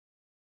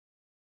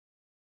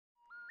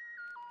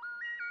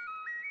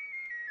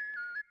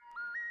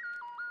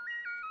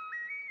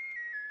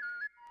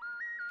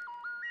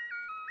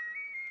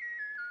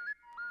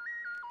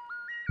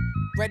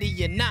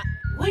Ready or not,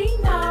 We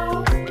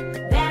know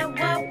that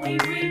what we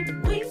reap,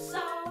 we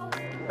sow.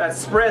 That's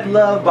Spread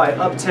Love by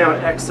Uptown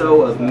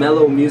XO of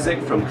Mellow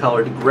Music from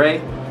Color to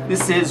Gray.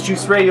 This is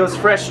Juice Radio's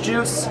Fresh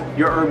Juice,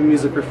 your urban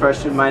music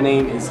refreshment. My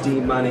name is D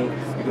Money.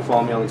 You can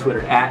follow me on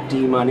Twitter at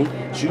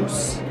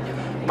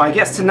DMoneyJuice. My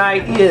guest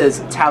tonight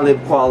is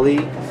Talib Kweli.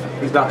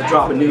 He's about to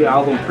drop a new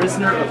album,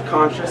 Prisoner of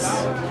Conscience,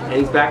 and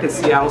he's back in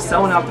Seattle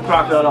selling out the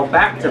Crocodile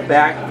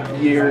back-to-back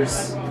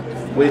years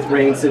with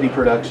Rain City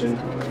Production.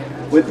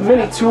 With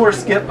many tour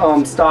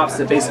stops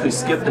that basically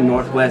skip the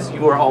Northwest,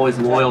 you are always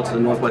loyal to the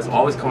Northwest,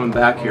 always coming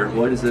back here.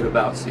 What is it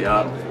about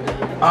Seattle?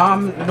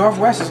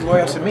 Northwest is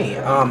loyal to me.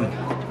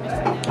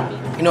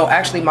 You know,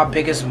 actually my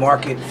biggest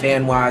market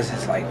fan-wise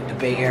is like the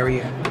Bay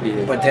Area,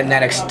 but then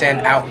that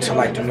extend out to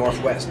like the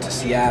Northwest, to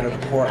Seattle,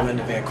 to Portland,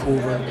 to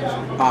Vancouver.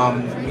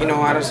 You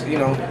know, I just, you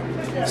know,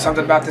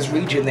 something about this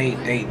region,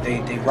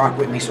 they rock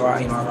with me, so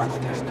I rock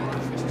with them.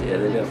 Yeah,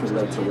 they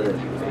definitely love to live.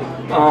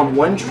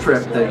 One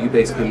trip that you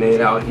basically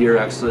made out here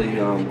actually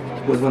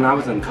was when I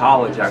was in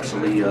college,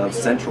 actually,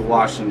 Central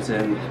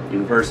Washington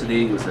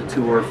University. It was a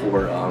tour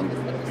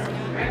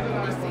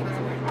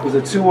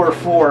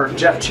for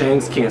Jeff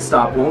Chang's Can't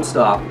Stop, Won't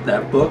Stop,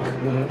 that book.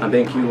 I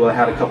think you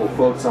had a couple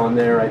quotes on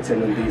there. I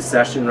attended the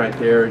session right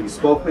there. You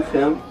spoke with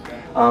him.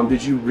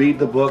 Did you read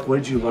the book?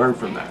 What did you learn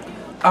from that?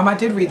 I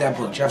did read that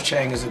book. Jeff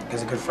Chang is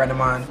a good friend of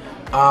mine.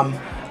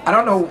 I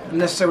don't know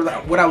necessarily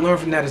what I learned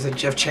from that is that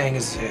Jeff Chang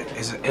is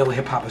an ill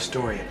hip hop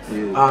historian.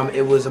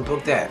 It was a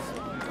book that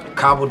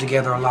cobbled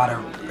together a lot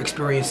of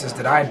experiences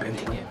that I had been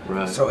through.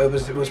 Right. So it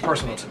was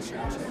personal to me.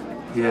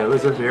 Yeah, it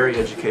was a very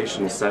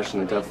educational session.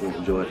 I definitely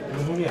enjoyed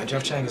it. Yeah,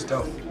 Jeff Chang is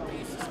dope.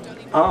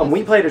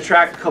 We played a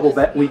track a couple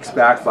weeks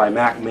back by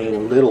Mac Main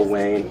and Lil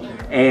Wayne,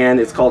 and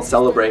it's called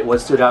Celebrate.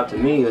 What stood out to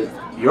me is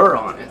you're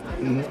on it.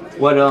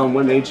 What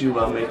made you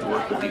make the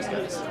work with these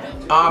guys?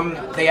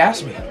 They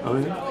asked me. Oh,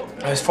 yeah?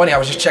 It was funny, I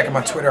was just checking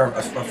my Twitter,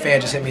 a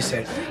fan just hit me and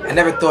said, I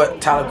never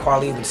thought Talib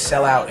Kweli would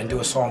sell out and do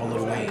a song with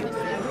Lil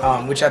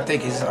Wayne, which I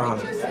think is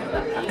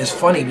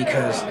funny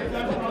because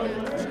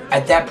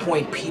at that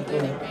point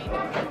people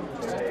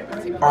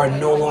are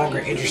no longer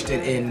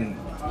interested in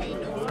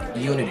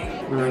unity.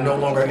 They're no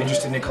longer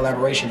interested in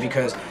collaboration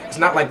because it's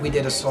not like we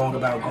did a song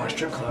about going to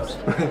strip clubs.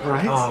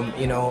 Right.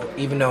 You know,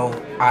 even though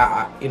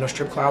I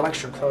strip club, I like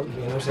strip clubs,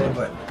 you know what I'm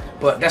saying?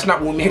 But that's not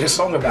what we made a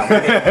song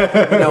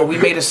about. We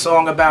made a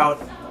song about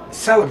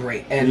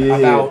celebrate and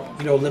about,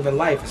 you know, living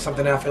life. It's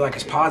something that I feel like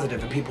is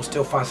positive and people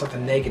still find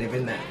something negative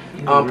in that.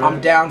 I'm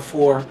down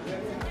for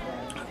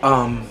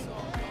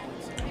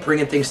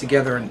bringing things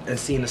together and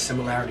seeing the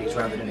similarities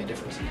rather than the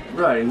differences.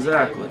 Right,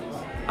 exactly.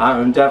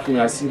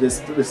 I see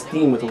this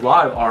theme with a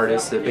lot of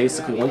artists that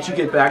basically once you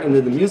get back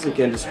into the music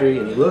industry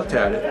and you looked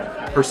at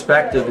it,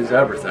 perspective is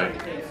everything.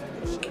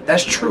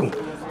 That's true.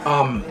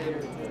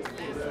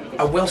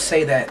 I will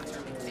say that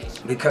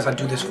because I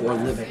do this for a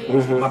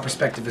living, my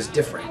perspective is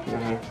different.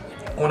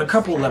 On a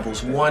couple of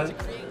levels. One,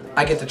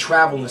 I get to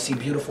travel and see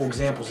beautiful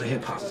examples of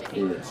hip hop.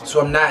 So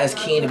I'm not as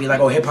keen to be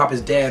like, oh, hip hop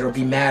is dead, or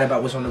be mad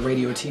about what's on the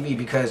radio or TV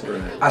because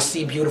I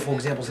see beautiful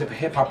examples of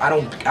hip hop. I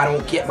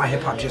don't get my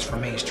hip hop just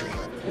from mainstream.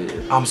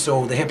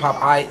 So the hip hop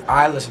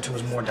I listen to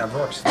is more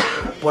diverse.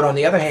 But on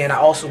the other hand, I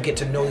also get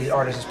to know these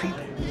artists as people.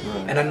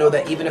 And I know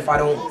that even if I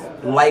don't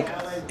like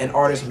an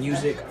artist's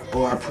music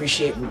or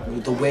appreciate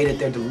the way that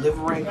they're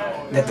delivering,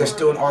 that they're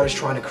still an artist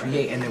trying to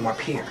create and they're my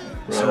peer.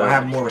 So I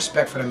have more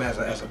respect for them as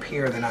a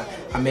peer than I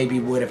maybe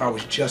would if I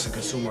was just a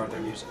consumer of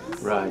their music.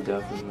 Right,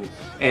 definitely.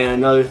 And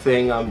another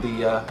thing on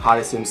the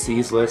hottest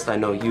MCs list, I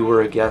know you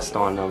were a guest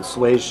on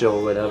Sway's show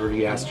or whatever,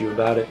 he asked you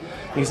about it.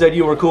 You said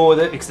you were cool with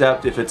it,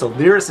 except if it's a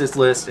lyricist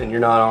list and you're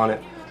not on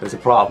it, there's a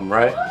problem,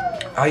 right?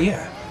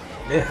 Yeah,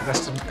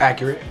 that's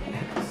accurate.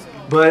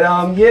 But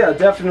yeah,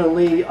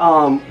 definitely,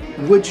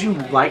 would you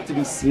like to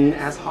be seen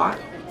as hot?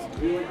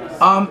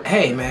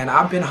 Hey man,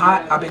 I've been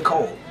hot, I've been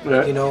cold.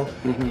 Yeah. You know,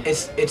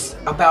 it's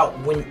about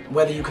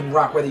whether you can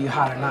rock, whether you're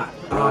hot or not.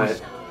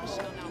 Right.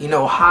 You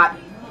know, hot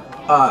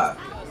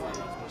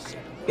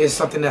is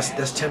something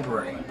that's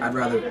temporary. I'd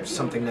rather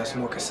something that's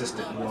more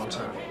consistent and long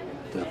term.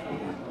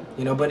 Definitely.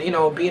 You know, but you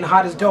know, being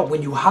hot is dope.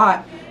 When you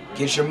hot,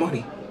 get your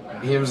money.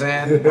 You know what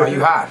I'm saying? Are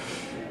you hot?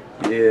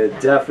 Yeah,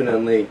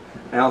 definitely.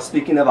 Now,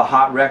 speaking of a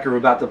hot record, we're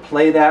about to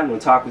play that, and we'll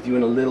talk with you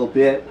in a little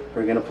bit.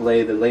 We're going to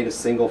play the latest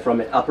single from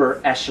it,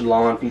 Upper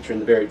Echelon, featuring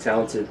the very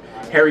talented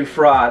Harry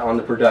Fraud on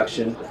the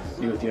production.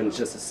 Be with you in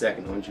just a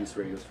second on Juice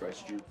Radio's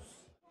Fresh Juice.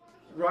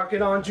 Rock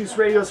it on Juice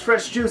Radio's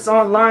Fresh Juice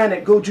online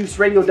at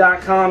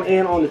GoJuiceRadio.com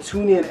and on the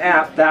TuneIn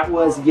app. That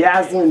was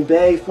Yaslin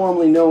Bey,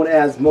 formerly known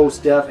as Mos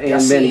Def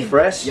and Manny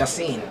Fresh.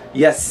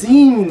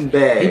 Yassine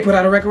Bey. He put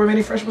out a record with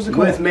Manny Fresh? What's it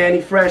called? With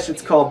Manny Fresh.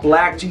 It's called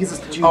Black Jesus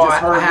that you just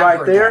heard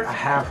right there. I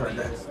have heard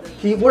that.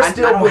 I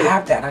don't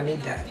have that. I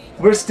need that.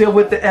 We're still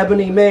with the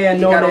Ebony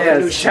Man known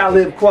as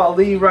Talib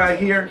Kweli right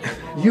here.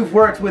 You've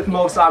worked with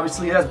Mos,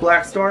 obviously, as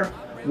Black Star.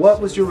 What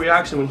was your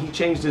reaction when he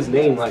changed his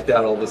name like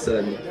that all of a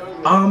sudden?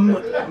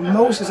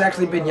 Mos has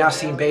actually been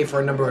Yassine Bey for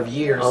a number of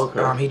years.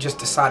 Okay. He just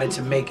decided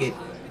to make it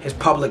his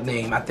public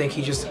name. I think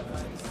he just,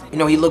 you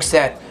know, he looks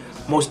at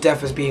Most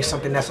Def as being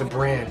something that's a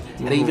brand.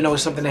 And even though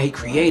it's something that he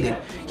created,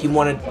 he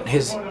wanted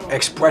his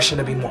expression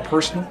to be more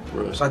personal.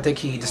 Right. So I think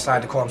he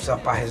decided to call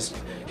himself by his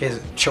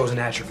chosen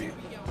attribute.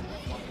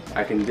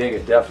 I can dig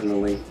it,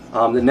 definitely.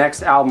 The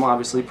next album,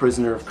 obviously,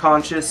 Prisoner of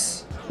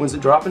Conscience. When's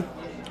it dropping?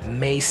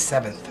 May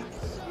 7th.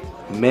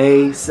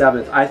 May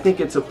 7th. I think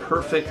it's a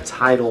perfect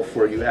title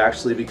for you,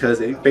 actually,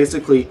 because it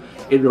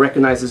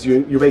recognizes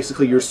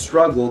your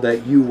struggle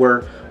that you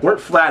weren't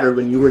flattered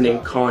when you were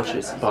named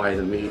Conscious by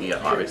the media,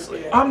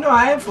 obviously. No,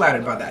 I am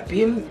flattered by that.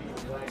 Being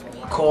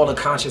called a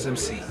conscious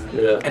MC,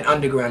 an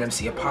underground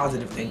MC, a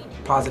positive thing,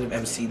 positive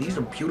MC, these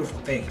are beautiful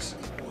things.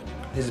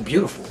 This is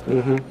beautiful.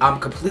 I'm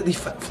completely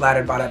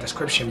flattered by that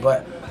description,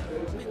 but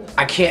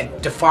I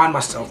can't define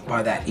myself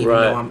by that,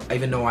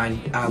 even though I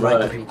like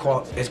what people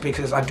call it. It's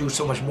because I do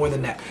so much more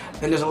than that.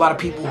 And there's a lot of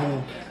people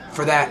who,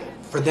 for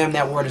them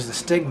that word is the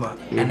stigma,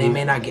 and they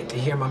may not get to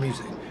hear my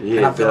music. Yeah,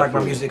 and I feel like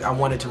my music, I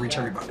want it to reach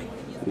everybody.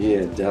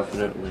 Yeah,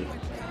 definitely.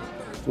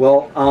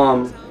 Well,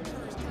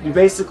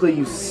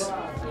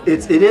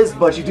 it is,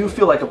 but you do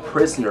feel like a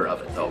prisoner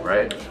of it, though,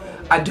 right?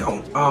 I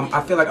don't.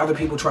 I feel like other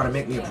people try to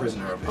make me a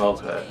prisoner of it.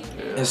 Okay.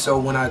 Yeah. And so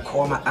when I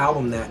call my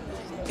album that,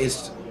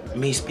 it's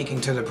me speaking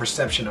to the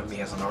perception of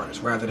me as an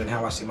artist rather than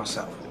how I see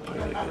myself. I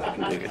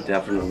can dig it,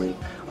 definitely.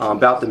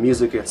 About the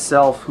music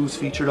itself, who's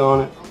featured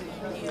on it?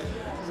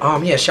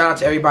 Yeah, shout out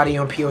to everybody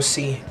on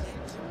POC.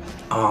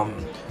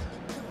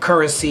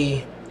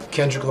 Currency,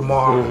 Kendrick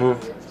Lamar,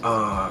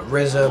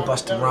 RZA,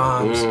 Busta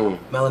Rhymes,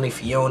 Melanie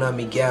Fiona,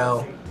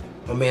 Miguel,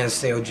 my man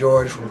Seo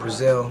George from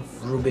Brazil,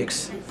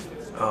 Rubik's,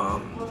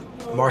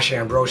 Marsha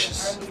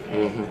Ambrosius.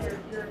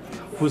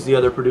 Who's the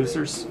other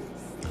producers?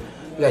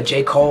 We got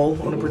J. Cole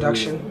on the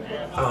production.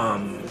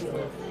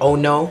 Oh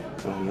No,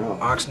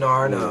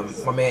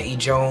 Oxnard, my man E.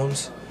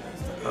 Jones,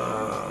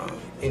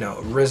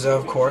 RZA,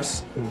 of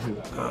course,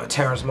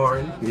 Terrence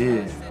Martin.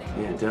 Yeah,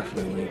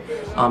 definitely.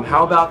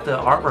 How about the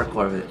artwork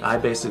of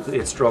it?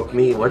 It struck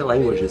me. What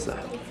language is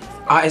that?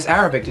 It's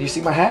Arabic. Did you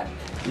see my hat?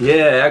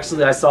 Yeah,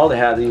 actually, I saw the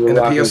hat that you were in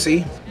the rocking.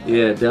 POC.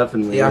 Yeah,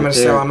 definitely. Yeah, I'm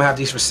gonna have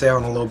these for sale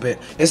in a little bit.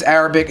 It's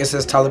Arabic. It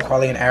says Talib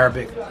Kweli in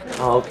Arabic.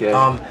 Oh, okay.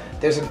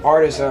 There's an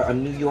artist, a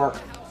New York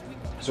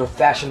sort of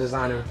fashion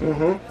designer,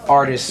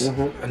 artist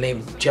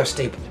named Jeff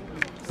Staple.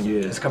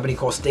 Yeah. This company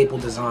called Staple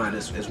Design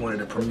is one of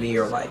the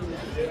premier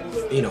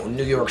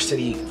New York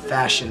City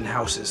fashion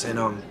houses,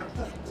 and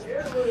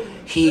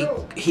he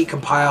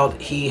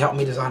helped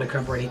me design a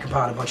cover, and he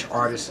compiled a bunch of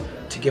artists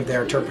to give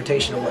their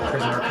interpretation of what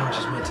Prisoner of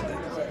Conscience meant to them.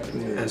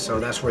 And so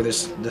that's where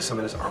some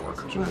of this artwork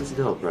comes from. That's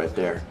dope right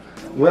there.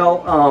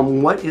 Well,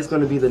 what is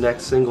going to be the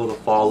next single to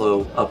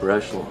follow Upper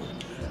Echelon?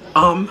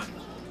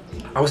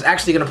 I was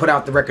actually going to put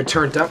out the record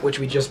Turned Up, which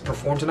we just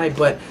performed tonight,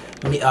 but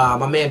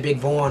my man Big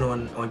Vaughn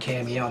on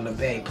Cameo in the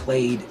Bay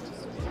played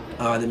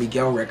the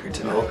Miguel record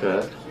tonight.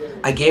 Okay.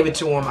 I gave it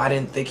to him. I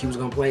didn't think he was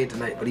going to play it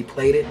tonight, but he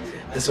played it.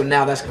 And so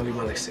now that's going to be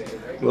my next single.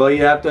 Well,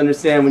 you have to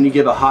understand, when you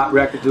give a hot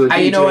record to a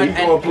DJ, you're going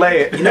to play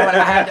it. You know what?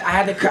 I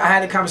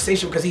had a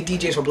conversation because he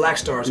DJs for Black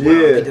Star as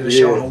well. He did a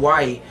show in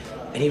Hawaii,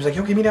 and he was like,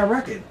 "Yo, give me that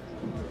record."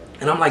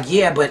 And I'm like,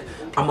 "Yeah, but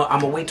I'm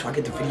gonna wait till I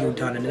get the video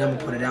done, and then I'm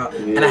gonna put it out."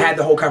 Yeah. And I had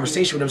the whole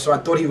conversation with him, so I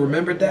thought he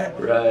remembered that.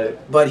 Right.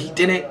 But he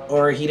didn't,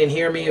 or he didn't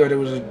hear me, or there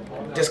was a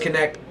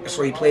disconnect,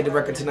 so he played the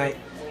record tonight.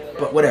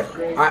 But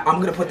whatever. I'm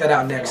gonna put that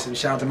out next, and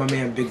shout out to my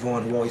man Big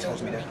Vaughn, who always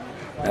holds me down.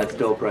 That's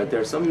dope right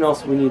there. Something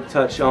else we need to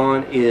touch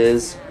on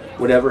is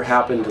whatever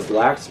happened to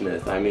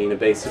Blacksmith. I mean,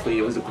 basically,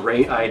 it was a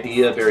great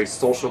idea, very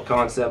social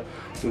concept,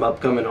 some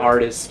upcoming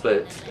artists,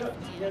 but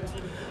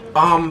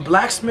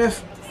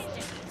Blacksmith,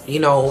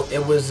 it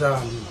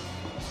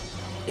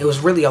was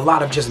really a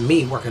lot of just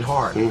me working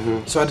hard.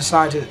 So I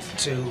decided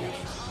to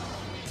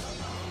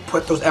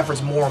put those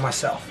efforts more on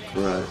myself.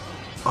 Right.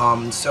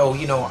 So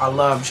I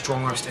love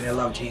Strong Arm Steady, I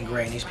love Gene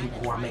Gray, and these people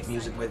who I make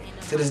music with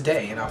to this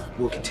day, and I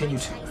will continue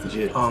to.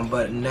 Yeah.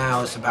 But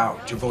now it's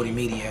about Javoti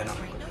Media, and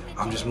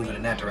I'm just moving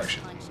in that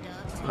direction.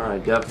 All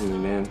right, definitely,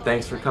 man.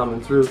 Thanks for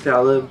coming through,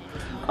 Talib.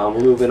 We're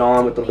moving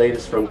on with the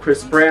latest from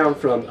Chris Brown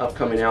from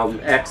upcoming album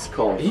X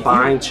called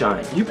Fine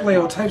Chine. You play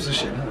all types of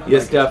shit.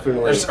 Yes,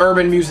 definitely. There's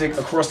urban music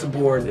across the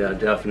board. Yeah,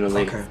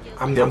 definitely. Okay.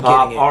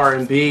 Hip-hop,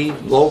 R&B,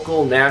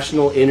 local,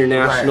 national,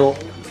 international,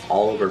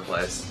 all over the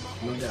place.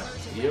 No doubt.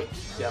 Yep.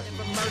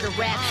 Murder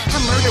rap, I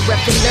murder rap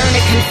to learn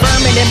it,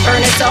 confirm it, and burn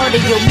its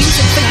audio.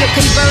 Music for your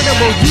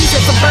convertible, use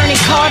it for burning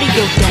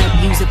cardio.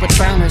 Don't use it with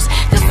burners.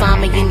 They'll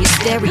find me in your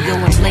stereo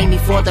and blame me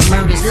for the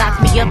murders. Lock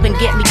me up and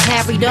get me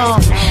carried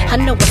off. I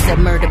know I said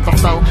murder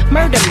before.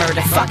 Murder,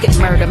 fuck it,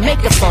 murder.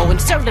 Make a foe,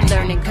 insert a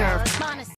learning curve.